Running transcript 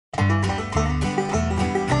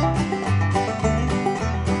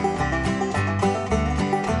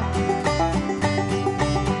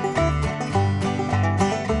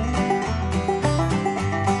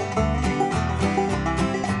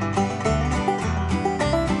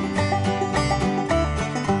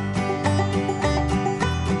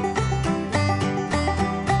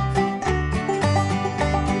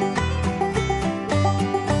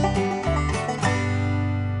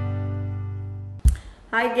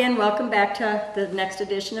again, welcome back to the next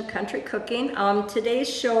edition of Country Cooking. Today's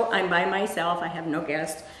show, I'm by myself, I have no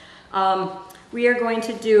guest. We are going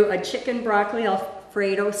to do a chicken broccoli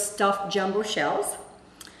Alfredo stuffed jumbo shells.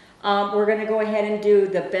 We're going to go ahead and do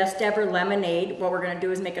the best ever lemonade. What we're going to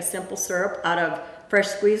do is make a simple syrup out of fresh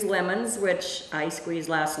squeezed lemons, which I squeezed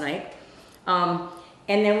last night. And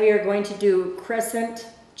then we are going to do crescent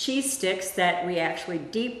cheese sticks that we actually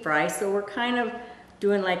deep fry. So we're kind of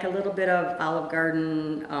doing like a little bit of Olive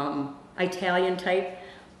Garden Italian type.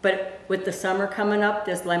 But with the summer coming up,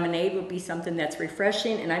 this lemonade will be something that's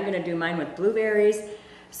refreshing, and I'm gonna do mine with blueberries.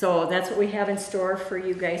 So that's what we have in store for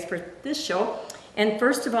you guys for this show. And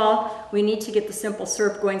first of all, we need to get the simple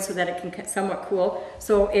syrup going so that it can somewhat cool.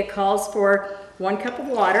 So it calls for 1 cup of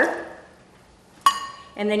water,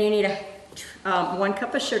 and then you need 1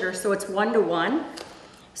 cup of sugar, so it's 1 to 1.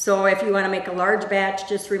 So if you want to make a large batch,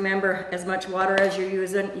 just remember as much water as you're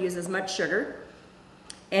using, use as much sugar.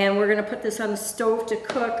 And we're going to put this on the stove to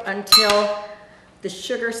cook until the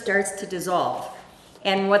sugar starts to dissolve.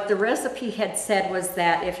 And what the recipe had said was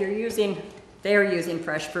that if you're using, they're using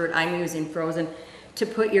fresh fruit, I'm using frozen, to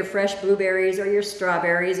put your fresh blueberries or your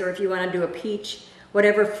strawberries, or if you want to do a peach,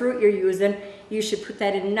 whatever fruit you're using, you should put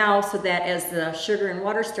that in now so that as the sugar and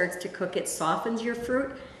water starts to cook, it softens your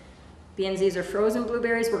fruit. Being these are frozen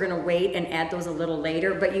blueberries, we're going to wait and add those a little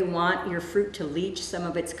later, but you want your fruit to leach some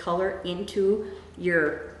of its color into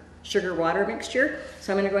your sugar water mixture.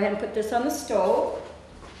 So I'm going to go ahead and put this on the stove.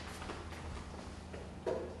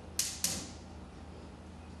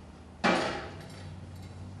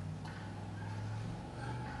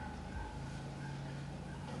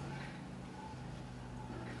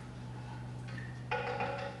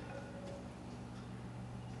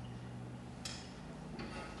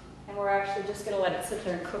 And we're actually just going to let it sit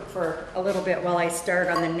there and cook for a little bit while I start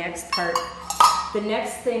on the next part. The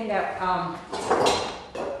next thing that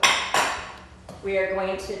we are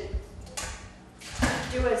going to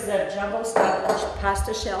do is the jumbo stuffed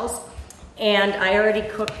pasta shells. And I already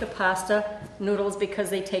cooked the pasta noodles because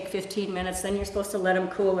they take 15 minutes. Then you're supposed to let them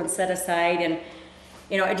cool and set aside. And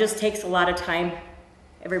you know, it just takes a lot of time.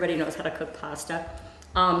 Everybody knows how to cook pasta.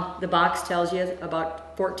 The box tells you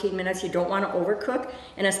about 14 minutes. You don't want to overcook,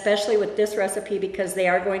 and especially with this recipe because they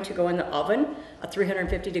are going to go in the oven, a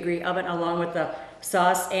 350-degree oven, along with the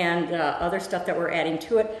sauce and the other stuff that we're adding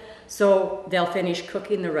to it. So they'll finish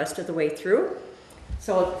cooking the rest of the way through.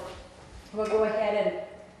 So we'll go ahead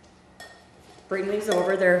and bring these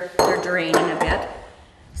over. They're draining a bit.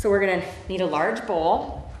 So we're going to need a large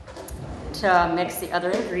bowl to mix the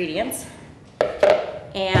other ingredients.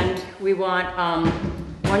 And we want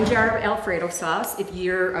 1 jar of Alfredo sauce. If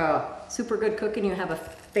you're a super good cook and you have a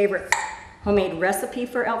favorite homemade recipe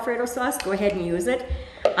for Alfredo sauce, go ahead and use it.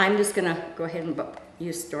 I'm just gonna go ahead and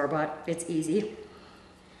use store-bought. It's easy.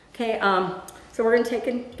 Okay, so we're gonna take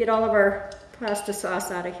and get all of our pasta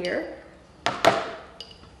sauce out of here.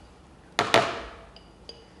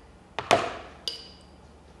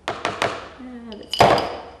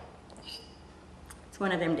 It's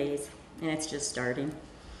one of them days, and it's just starting.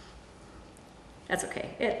 That's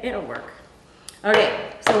okay, it'll work.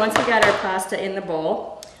 Okay, so once we got our pasta in the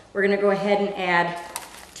bowl, we're gonna go ahead and add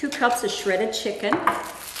 2 cups of shredded chicken.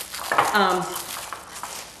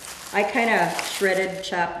 I kind of shredded,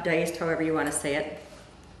 chopped, diced, however you want to say it.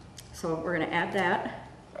 So we're gonna add that.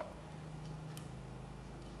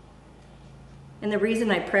 And the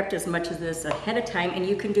reason I prepped as much of this ahead of time, and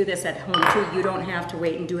you can do this at home too, you don't have to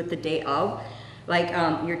wait and do it the day of. Like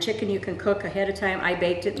your chicken you can cook ahead of time. I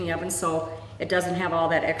baked it in the oven so it doesn't have all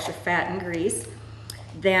that extra fat and grease.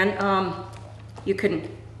 Then you can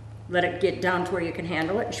let it get down to where you can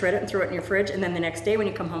handle it and shred it and throw it in your fridge. And then the next day when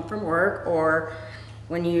you come home from work or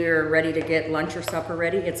when you're ready to get lunch or supper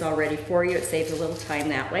ready, it's all ready for you. It saves a little time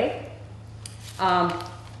that way.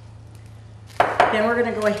 Then we're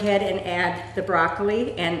gonna go ahead and add the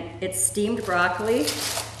broccoli, and it's steamed broccoli.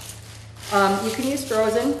 You can use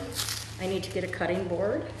frozen. I need to get a cutting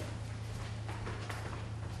board.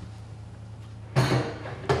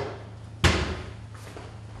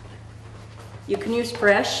 You can use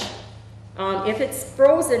fresh. If it's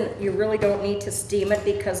frozen, you really don't need to steam it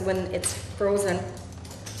because when it's frozen,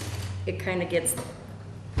 it kind of gets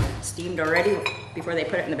steamed already before they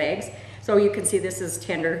put it in the bags. So you can see this is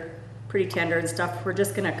tender, pretty tender and stuff. We're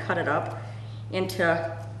just gonna cut it up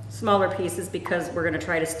into smaller pieces because we're gonna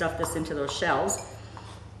try to stuff this into those shells.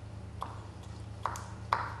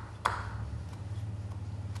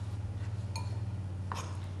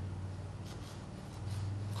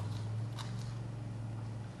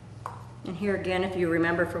 And here again, if you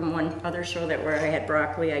remember from one other show that where I had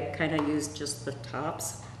broccoli, I kind of used just the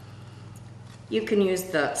tops. You can use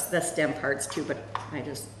the stem parts too, but I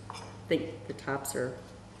just think the tops are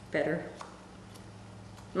better.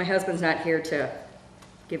 My husband's not here to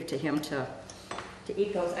give it to him to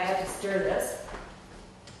eat those. I have to stir this.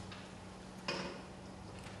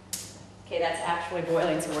 Okay, that's actually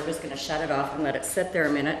boiling, so we're just gonna shut it off and let it sit there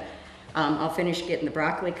a minute. I'll finish getting the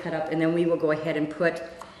broccoli cut up, and then we will go ahead and put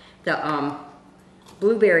the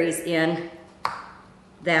blueberries in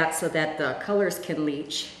that so that the colors can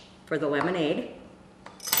leach for the lemonade.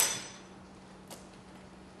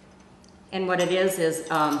 And what it is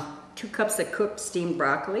 2 cups of cooked steamed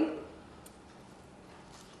broccoli.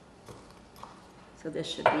 So this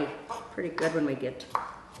should be pretty good when we get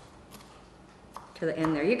to the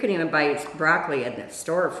end there. You can even buy broccoli in the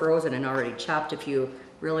store frozen and already chopped if you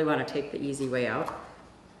really want to take the easy way out.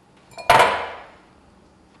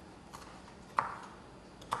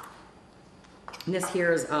 And this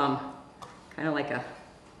here is kind of like a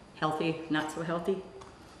healthy, not so healthy.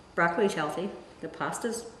 Broccoli's healthy. The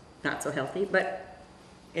pasta's not so healthy, but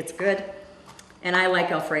it's good. And I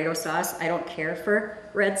like Alfredo sauce. I don't care for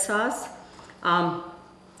red sauce.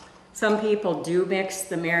 Some people do mix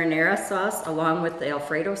the marinara sauce along with the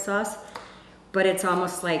Alfredo sauce, but it's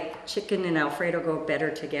almost like chicken and Alfredo go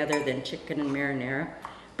better together than chicken and marinara.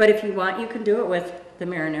 But if you want, you can do it with the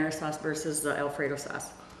marinara sauce versus the Alfredo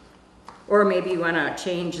sauce. Or maybe you want to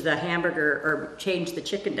change the hamburger or change the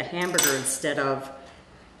chicken to hamburger instead of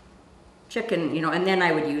chicken, you know, and then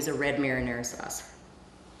I would use a red marinara sauce.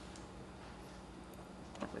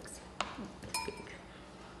 That looks big.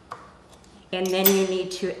 And then you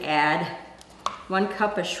need to add 1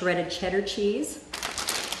 cup of shredded cheddar cheese.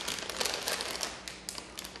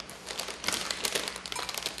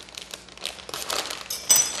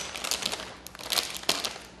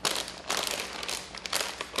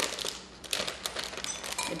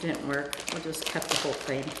 It didn't work. We'll just cut the whole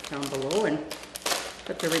thing down below and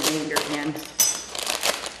put the remainder in.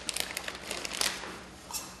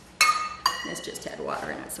 This just had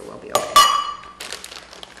water in it, so we'll be okay.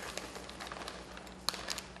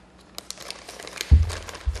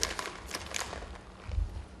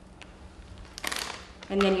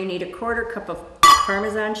 And then you need 1/4 cup of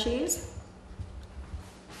Parmesan cheese.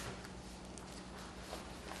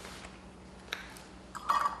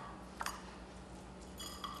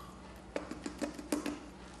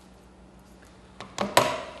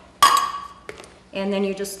 And then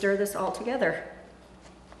you just stir this all together.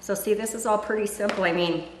 So see, this is all pretty simple. I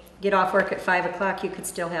mean, get off work at 5 o'clock, you could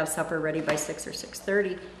still have supper ready by 6 or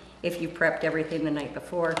 6:30 if you prepped everything the night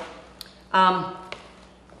before.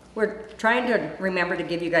 We're trying to remember to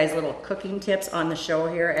give you guys little cooking tips on the show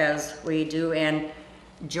here as we do, and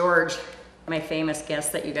George, my famous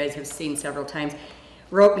guest that you guys have seen several times,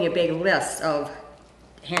 wrote me a big list of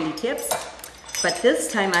handy tips. But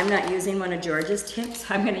this time I'm not using one of George's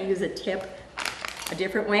tips. I'm going to use a tip a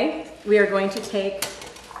different way. We are going to take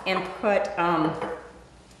and put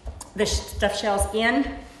the stuffed shells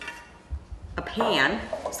in a pan.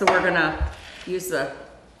 So we're going to use the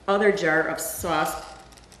other jar of sauce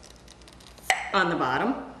on the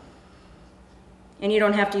bottom. And you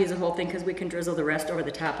don't have to use the whole thing because we can drizzle the rest over the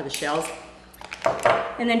top of the shells.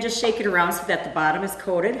 And then just shake it around so that the bottom is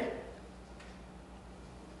coated.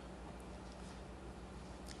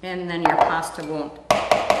 And then your pasta won't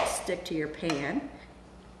stick to your pan.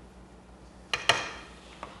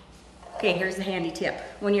 Okay, here's the handy tip.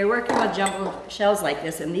 When you're working with jumbo shells like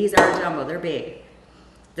this, and these are jumbo, they're big,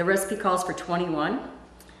 the recipe calls for 21.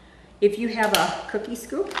 If you have a cookie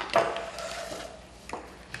scoop,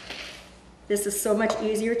 this is so much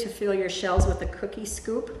easier to fill your shells with a cookie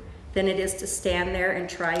scoop than it is to stand there and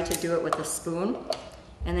try to do it with a spoon.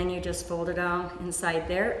 And then you just fold it down inside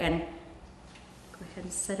there and go ahead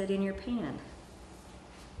and set it in your pan.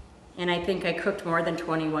 And I think I cooked more than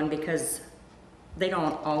 21 because they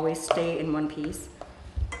don't always stay in one piece.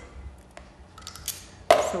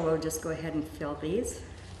 So we'll just go ahead and fill these.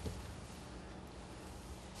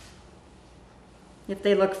 If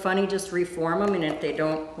they look funny, just reform them, and if they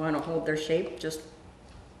don't want to hold their shape, just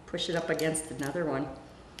push it up against another one.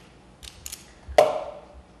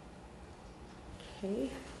 Okay.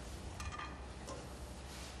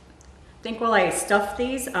 I think while I stuff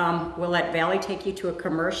these, we'll let Valley take you to a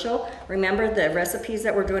commercial. Remember, the recipes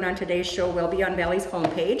that we're doing on today's show will be on Valley's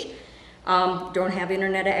homepage. Don't have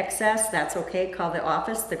internet access, that's okay. Call the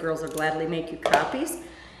office. The girls will gladly make you copies.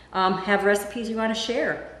 Have recipes you want to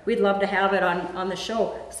share. We'd love to have it on the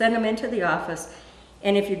show. Send them into the office.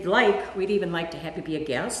 And if you'd like, we'd even like to have you be a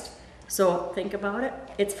guest. So think about it.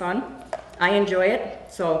 It's fun. I enjoy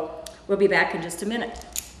it. So we'll be back in just a minute.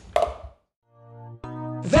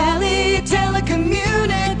 Valley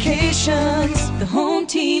Telecommunications, the home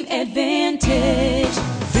team advantage.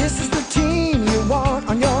 This is the team you want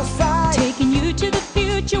on your side, Taking you to the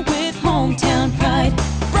future with hometown pride.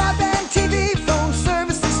 broadband, TV, phone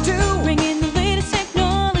services too. Bringing the latest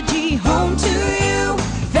technology home to you.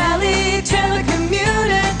 Valley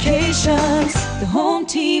Telecommunications, the home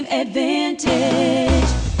team advantage.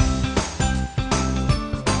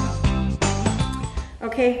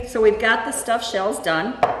 Okay, so we've got the stuffed shells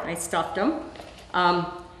done. I stuffed them.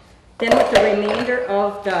 Then with the remainder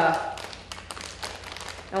of the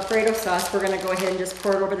Alfredo sauce, we're gonna go ahead and just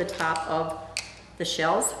pour it over the top of the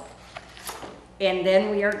shells. And then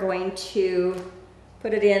we are going to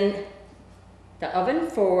put it in the oven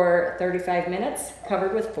for 35 minutes,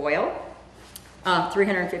 covered with foil,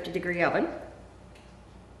 350-degree oven.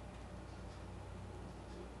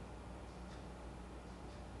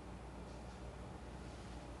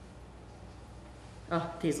 Oh,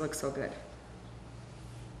 these look so good.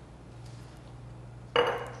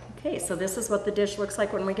 Okay, so this is what the dish looks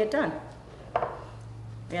like when we get done.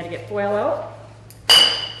 We got to get foil out,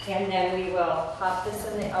 and then we will pop this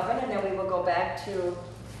in the oven, and then we will go back to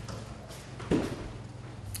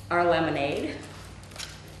our lemonade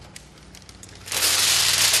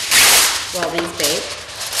while these bake.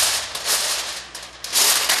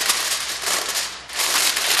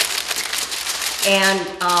 And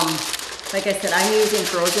like I said, I'm using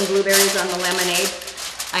frozen blueberries on the lemonade.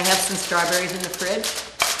 I have some strawberries in the fridge.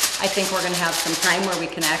 I think we're gonna have some time where we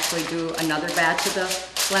can actually do another batch of the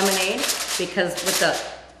lemonade, because with the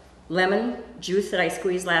lemon juice that I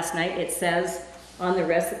squeezed last night, it says on the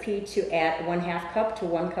recipe to add 1/2 cup to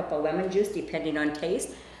 1 cup of lemon juice, depending on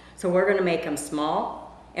taste. So we're gonna make them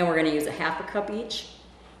small, and we're gonna use 1/2 cup each,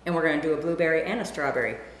 and we're gonna do a blueberry and a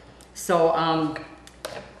strawberry. So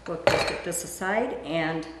we'll just get this aside,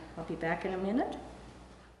 and I'll be back in a minute.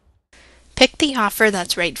 Pick the offer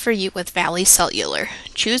that's right for you with Valley Cellular.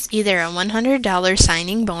 Choose either a $100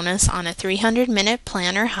 signing bonus on a 300-minute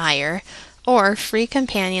plan or higher, or free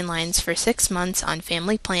companion lines for 6 months on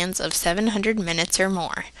family plans of 700 minutes or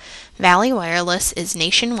more. Valley Wireless is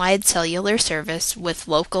nationwide cellular service with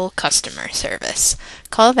local customer service.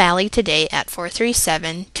 Call Valley today at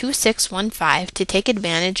 437-2615 to take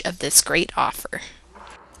advantage of this great offer.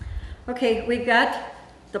 Okay, we've got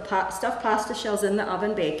the stuffed pasta shells in the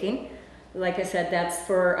oven baking. Like I said, that's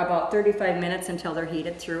for about 35 minutes until they're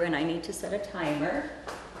heated through, and I need to set a timer.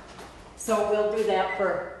 So we'll do that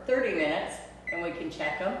for 30 minutes, and we can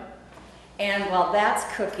check them. And while that's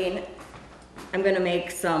cooking, I'm gonna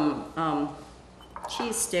make some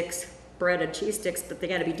cheese sticks, breaded cheese sticks, but they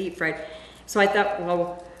gotta be deep fried. So I thought,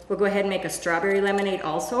 well, we'll go ahead and make a strawberry lemonade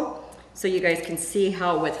also, so you guys can see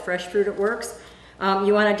how with fresh fruit it works.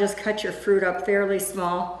 You wanna just cut your fruit up fairly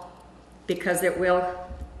small, because it will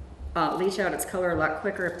leach out its color a lot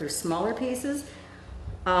quicker if there's smaller pieces.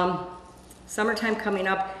 Summertime coming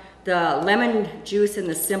up, the lemon juice and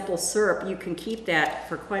the simple syrup, you can keep that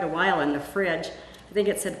for quite a while in the fridge. I think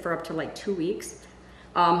it said for up to like 2 weeks.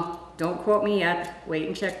 Don't quote me yet. Wait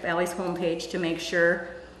and check Valley's homepage to make sure.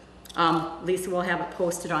 Lisa will have it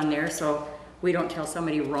posted on there so we don't tell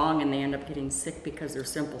somebody wrong and they end up getting sick because their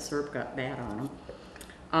simple syrup got bad on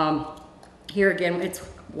them. Here again, it's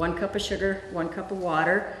 1 cup of sugar, 1 cup of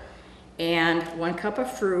water, and 1 cup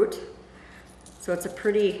of fruit. So it's a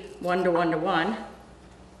pretty 1 to 1 to 1.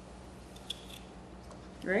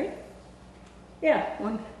 Right? Yeah,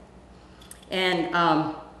 1. And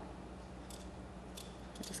I'll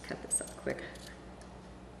just cut this up quick.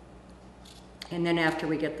 And then after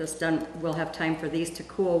we get this done, we'll have time for these to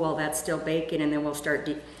cool while that's still baking, and then we'll start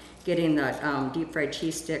getting the deep fried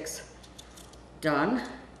cheese sticks done.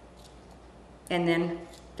 And then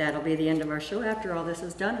that'll be the end of our show after all this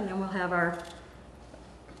is done, and then we'll have our,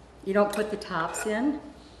 you don't put the tops in.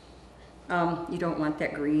 You don't want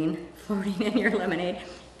that green floating in your lemonade.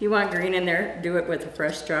 If you want green in there, do it with a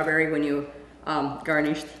fresh strawberry when you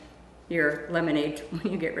garnish your lemonade when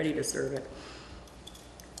you get ready to serve it.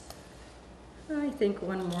 I think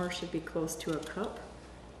 1 more should be close to a cup.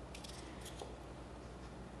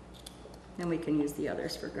 Then we can use the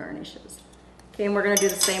others for garnishes. Okay, and we're going to do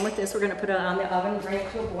the same with this. We're going to put it on the oven, bring it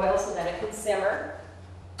to a boil so that it can simmer.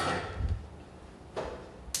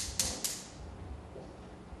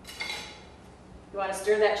 You want to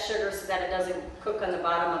stir that sugar so that it doesn't cook on the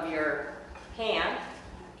bottom of your pan.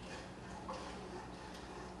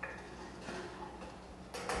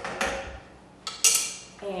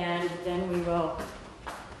 And then we will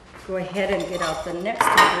go ahead and get out the next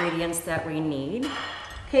ingredients that we need.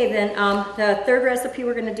 Okay, then the third recipe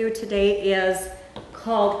we're going to do today is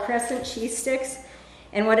called crescent cheese sticks.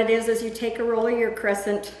 And what it is you take a roll of your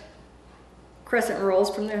crescent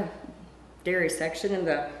rolls from the dairy section in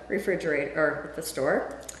the refrigerator or at the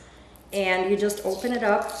store, and you just open it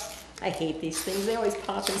up. I hate these things. They always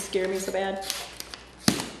pop and scare me so bad.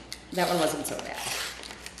 That one wasn't so bad.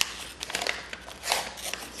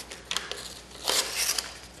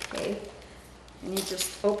 Okay, and you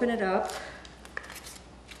just open it up.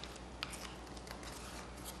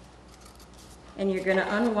 And you're going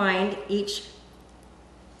to unwind each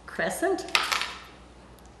crescent.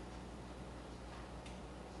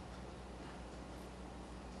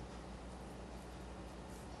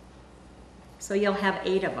 So you'll have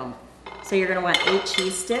 8 of them. So you're going to want 8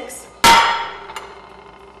 cheese sticks.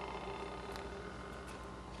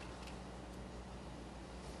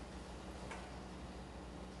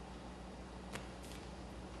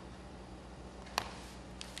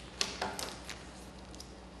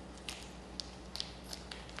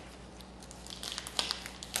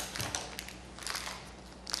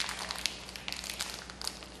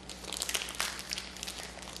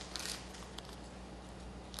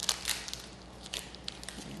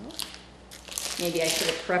 Maybe I should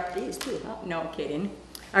have prepped these too, huh? No kidding.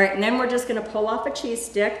 All right, and then we're just gonna pull off a cheese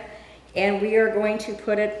stick and we are going to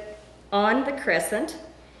put it on the crescent,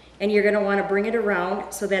 and you're gonna wanna bring it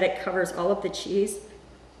around so that it covers all of the cheese.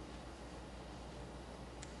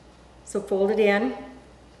 So fold it in.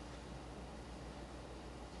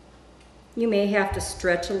 You may have to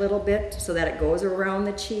stretch a little bit so that it goes around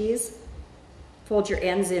the cheese. Fold your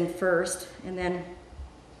ends in first, and then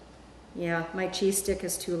yeah, my cheese stick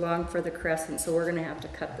is too long for the crescent, so we're gonna have to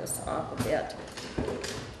cut this off a bit.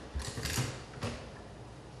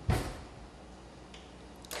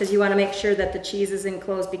 Because you wanna make sure that the cheese is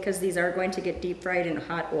enclosed, because these are going to get deep fried in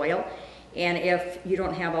hot oil. And if you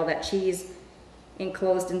don't have all that cheese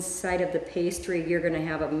enclosed inside of the pastry, you're gonna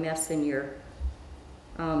have a mess in your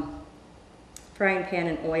frying pan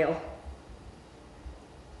and oil.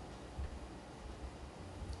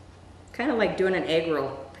 Kind of like doing an egg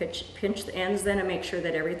roll. Pinch the ends then and make sure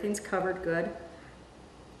that everything's covered good.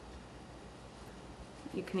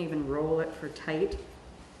 You can even roll it for tight.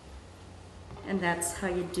 And that's how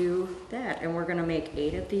you do that. And we're gonna make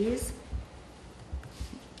 8 of these.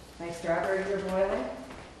 My strawberries are boiling.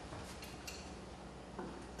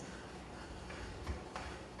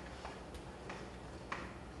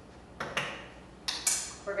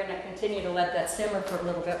 We're gonna continue to let that simmer for a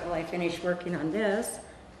little bit while I finish working on this.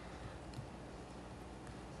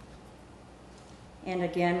 And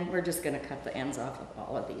again, we're just gonna cut the ends off of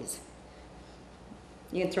all of these.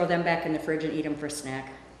 You can throw them back in the fridge and eat them for a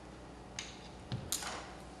snack.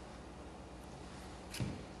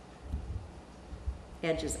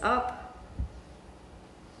 Edges up.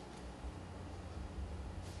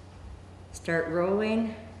 Start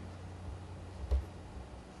rolling.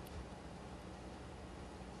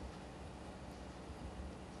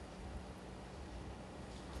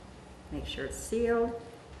 Make sure it's sealed.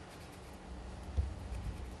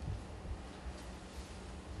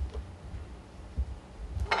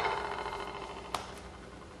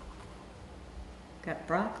 Got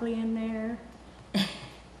broccoli in there.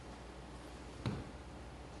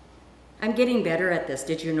 I'm getting better at this.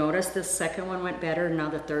 Did you notice the second one went better? Now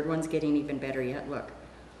the third one's getting even better yet. Look,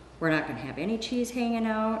 we're not gonna have any cheese hanging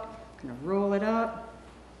out. I'm gonna roll it up,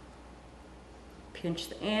 pinch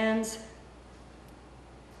the ends,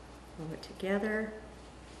 roll it together.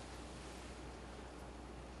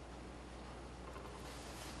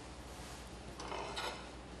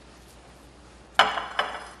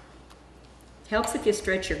 Helps if you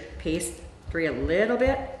stretch your pastry a little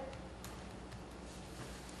bit.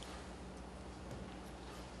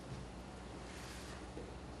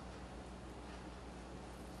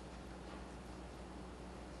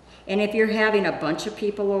 And if you're having a bunch of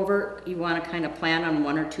people over, you want to kind of plan on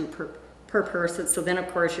 1 or 2 per person. So then of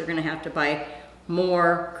course you're going to have to buy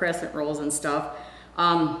more crescent rolls and stuff.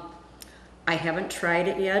 I haven't tried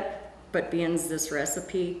it yet, but being this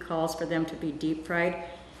recipe calls for them to be deep fried,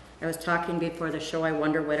 I was talking before the show, I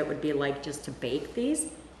wonder what it would be like just to bake these,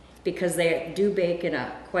 because they do bake in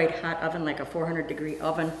a quite hot oven, like a 400-degree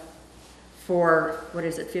oven for,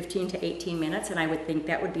 15 to 18 minutes, and I would think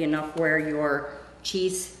that would be enough where your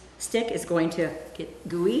cheese stick is going to get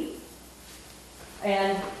gooey.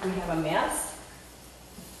 And we have a mess.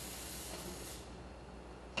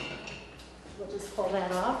 We'll just pull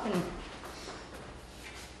that off, and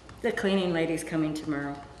the cleaning lady's coming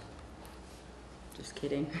tomorrow. Just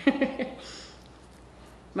kidding.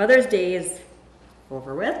 Mother's Day is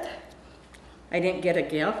over with. I didn't get a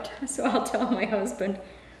gift, so I'll tell my husband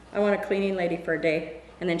I want a cleaning lady for a day,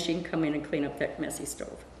 and then she can come in and clean up that messy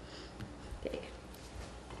stove. Okay.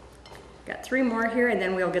 Got 3 more here, and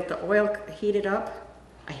then we'll get the oil heated up.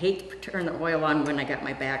 I hate to turn the oil on when I got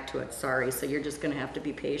my back to it, sorry, so you're just gonna have to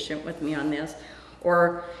be patient with me on this.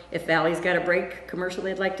 Or if Valley's got a break commercial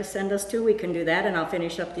they'd like to send us to, we can do that, and I'll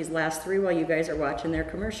finish up these last 3 while you guys are watching their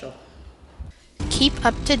commercial. Keep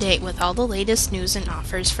up to date with all the latest news and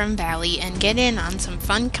offers from Valley and get in on some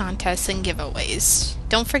fun contests and giveaways.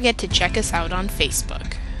 Don't forget to check us out on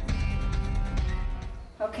Facebook.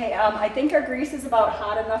 Okay, I think our grease is about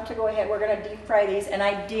hot enough to go ahead. We're gonna deep fry these, and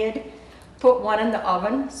I did put one in the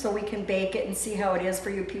oven so we can bake it and see how it is for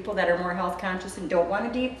you people that are more health conscious and don't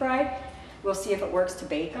want to deep fry. We'll see if it works to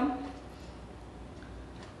bake them.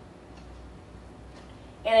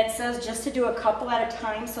 And it says just to do a couple at a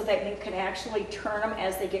time so that you can actually turn them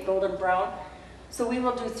as they get golden brown. So we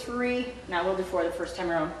will do 3, now we'll do 4 the first time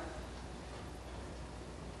around.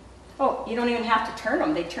 Oh, you don't even have to turn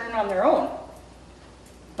them, they turn on their own.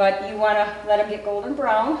 But you want to let them get golden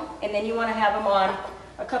brown, and then you want to have them on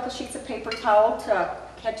a couple sheets of paper towel to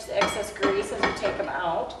catch the excess grease as you take them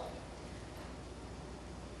out.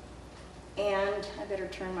 And I better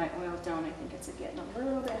turn my oil down, I think it's getting a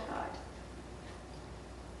little bit hot.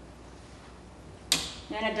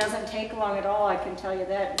 And it doesn't take long at all, I can tell you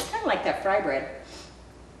that. It's kind of like that fry bread.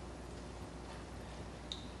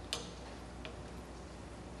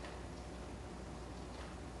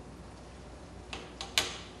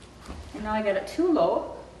 And now I got it too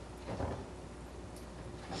low.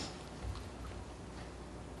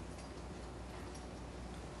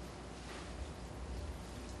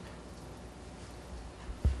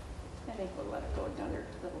 I think we'll let it go another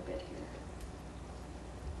little bit here.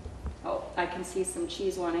 Oh, I can see some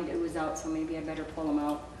cheese wanting to ooze out, so maybe I better pull them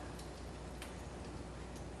out.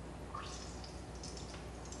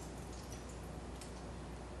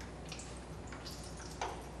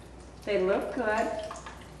 They look good.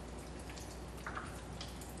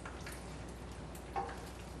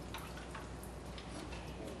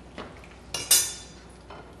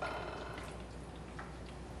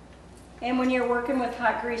 And when you're working with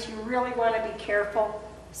hot grease, you really want to be careful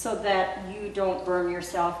so that you don't burn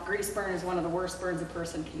yourself. Grease burn is one of the worst burns a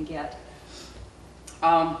person can get.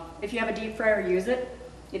 If you have a deep fryer, use it.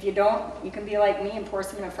 If you don't, you can be like me and pour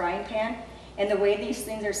some in a frying pan. And the way these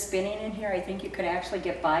things are spinning in here, I think you could actually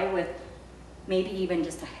get by with maybe even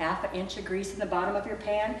just a ½ inch of grease in the bottom of your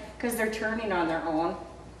pan, because they're turning on their own.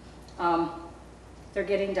 They're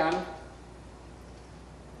getting done.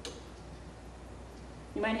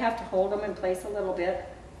 You might have to hold them in place a little bit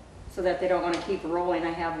so that they don't want to keep rolling.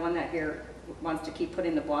 I have one that here wants to keep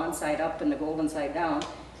putting the blonde side up and the golden side down.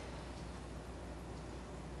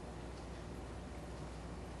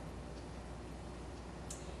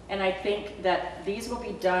 And I think that these will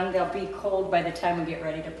be done. They'll be cold by the time we get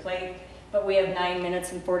ready to plate. But we have 9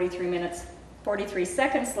 minutes and 43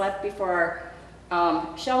 seconds left before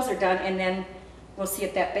our shells are done. And then we'll see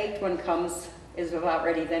if that baked one is about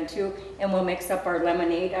ready then too. And we'll mix up our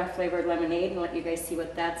lemonade, our flavored lemonade, and let you guys see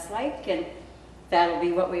what that's like. And that'll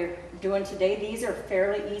be what we're doing today. These are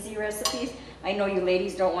fairly easy recipes. I know you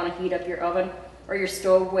ladies don't want to heat up your oven or your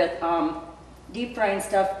stove with deep frying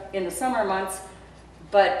stuff in the summer months,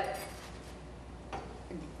 but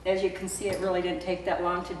as you can see, it really didn't take that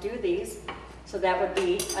long to do these. So that would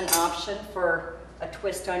be an option for a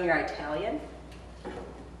twist on your Italian.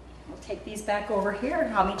 We'll take these back over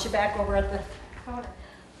here. I'll meet you back over at the counter.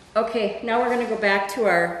 Okay, now we're going to go back to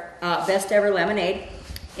our best ever lemonade.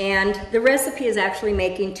 And the recipe is actually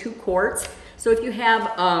making 2 quarts. So if you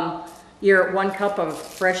have your 1 cup of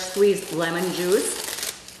fresh squeezed lemon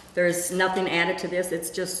juice, there's nothing added to this. It's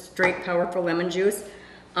just straight powerful lemon juice.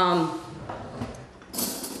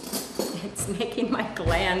 It's making my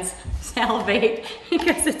glands salivate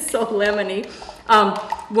because it's so lemony.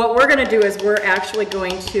 What we're going to do is we're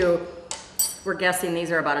guessing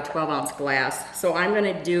these are about a 12-ounce glass. So I'm going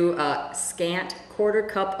to do a scant 1/4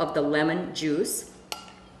 cup of the lemon juice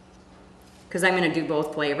because I'm going to do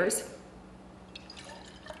both flavors.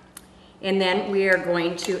 And then we are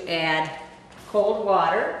going to add cold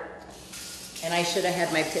water. And I should have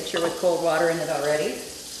had my pitcher with cold water in it already.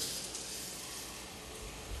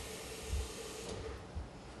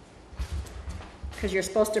 Because you're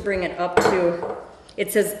supposed to bring it up to,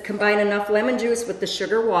 it says combine enough lemon juice with the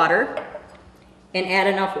sugar water and add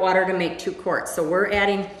enough water to make 2 quarts. So we're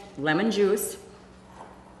adding lemon juice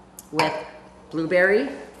with blueberry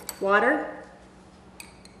water,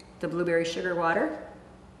 the blueberry sugar water.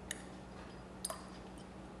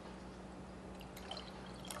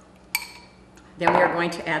 Then we are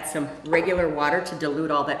going to add some regular water to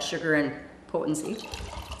dilute all that sugar and potency.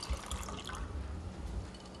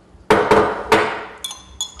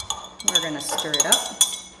 We're going to stir it up.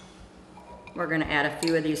 we're gonna add a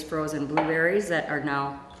few of these frozen blueberries that are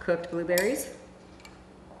now cooked blueberries.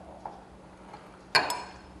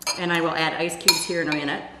 And I will add ice cubes here in a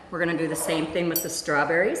minute. We're gonna do the same thing with the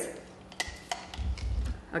strawberries.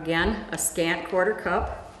 Again, a scant 1/4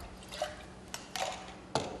 cup.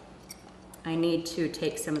 I need to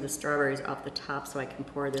take some of the strawberries off the top so I can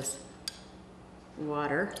pour this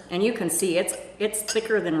water. And you can see it's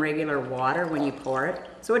thicker than regular water when you pour it.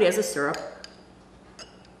 So it is a syrup.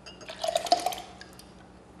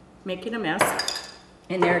 Making a mess.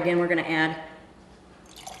 And there again, we're gonna add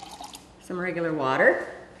some regular water.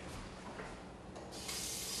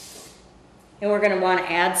 And we're gonna wanna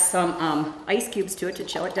add some ice cubes to it to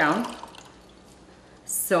chill it down.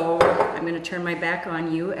 So I'm gonna turn my back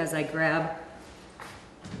on you as I grab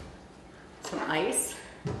some ice.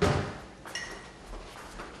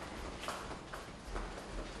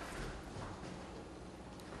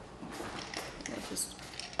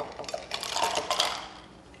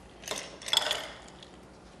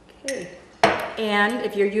 Okay. And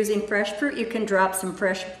if you're using fresh fruit, you can drop some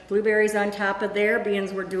fresh blueberries on top of there. Being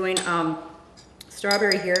as we're doing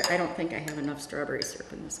strawberry here, I don't think I have enough strawberry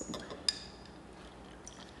syrup in this one.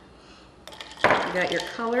 You got your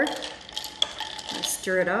color.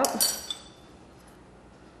 Stir it up.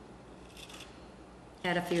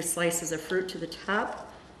 Add a few slices of fruit to the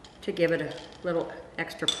top to give it a little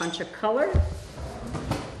extra punch of color.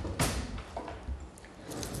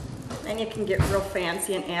 Then you can get real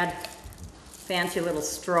fancy and add fancy little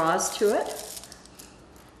straws to it.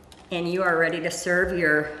 And you are ready to serve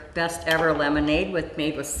your best ever lemonade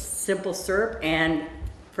made with simple syrup and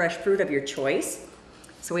fresh fruit of your choice.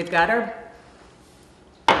 So we've got our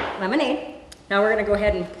lemonade. Now we're gonna go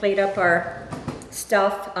ahead and plate up our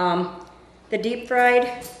stuff. The deep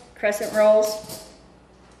fried crescent rolls,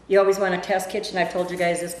 you always want a test kitchen. I've told you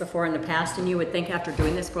guys this before in the past, and you would think after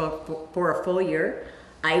doing this for a full year,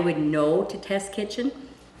 I would know to test kitchen.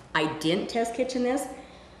 I didn't test kitchen this.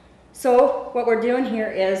 So what we're doing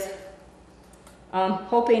here is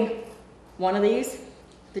hoping one of these,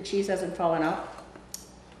 the cheese hasn't fallen out,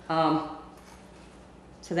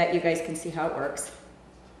 so that you guys can see how it works.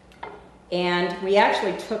 And we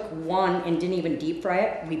actually took one and didn't even deep fry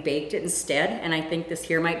it. We baked it instead, and I think this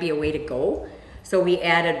here might be a way to go. So we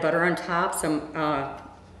added butter on top, some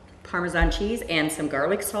Parmesan cheese, and some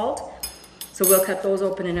garlic salt. So we'll cut those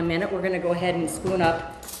open in a minute. We're gonna go ahead and spoon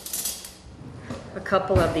up a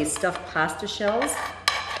couple of these stuffed pasta shells.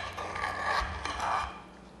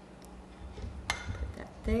 Put that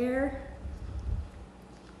there.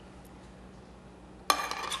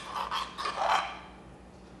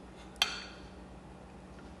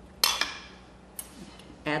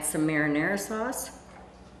 Add some marinara sauce.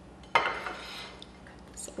 Cut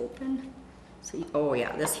this open. So, oh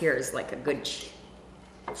yeah, this here is like a good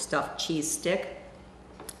stuffed cheese stick.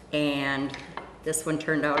 And this one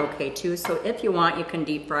turned out okay too. So if you want, you can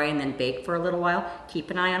deep fry and then bake for a little while.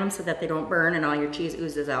 Keep an eye on them so that they don't burn and all your cheese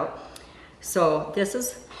oozes out. So this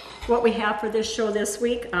is what we have for this show this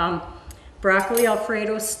week. Broccoli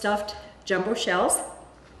Alfredo stuffed jumbo shells.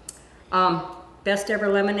 Best ever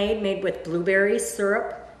lemonade made with blueberry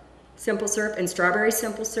syrup, simple syrup, and strawberry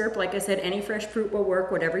simple syrup. Like I said, any fresh fruit will work,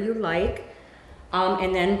 whatever you like.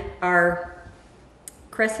 And then our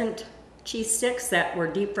crescent cheese sticks that were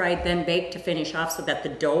deep fried, then baked to finish off so that the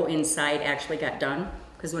dough inside actually got done.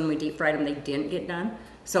 Because when we deep fried them, they didn't get done.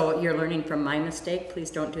 So you're learning from my mistake. Please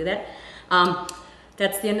don't do that.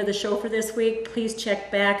 That's the end of the show for this week. Please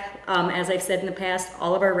check back. As I've said in the past,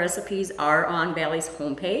 all of our recipes are on Valley's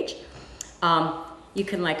homepage. You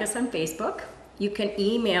can like us on Facebook. You can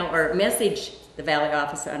email or message the Valley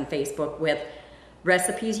office on Facebook with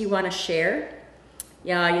recipes you want to share.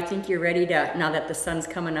 Yeah, you think you're ready to, now that the sun's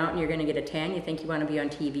coming out and you're going to get a tan, you think you want to be on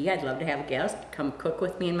TV. I'd love to have a guest come cook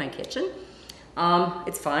with me in my kitchen.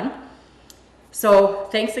 It's fun. So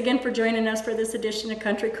thanks again for joining us for this edition of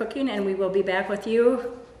Country Cooking, and we will be back with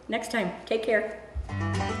you next time. Take care.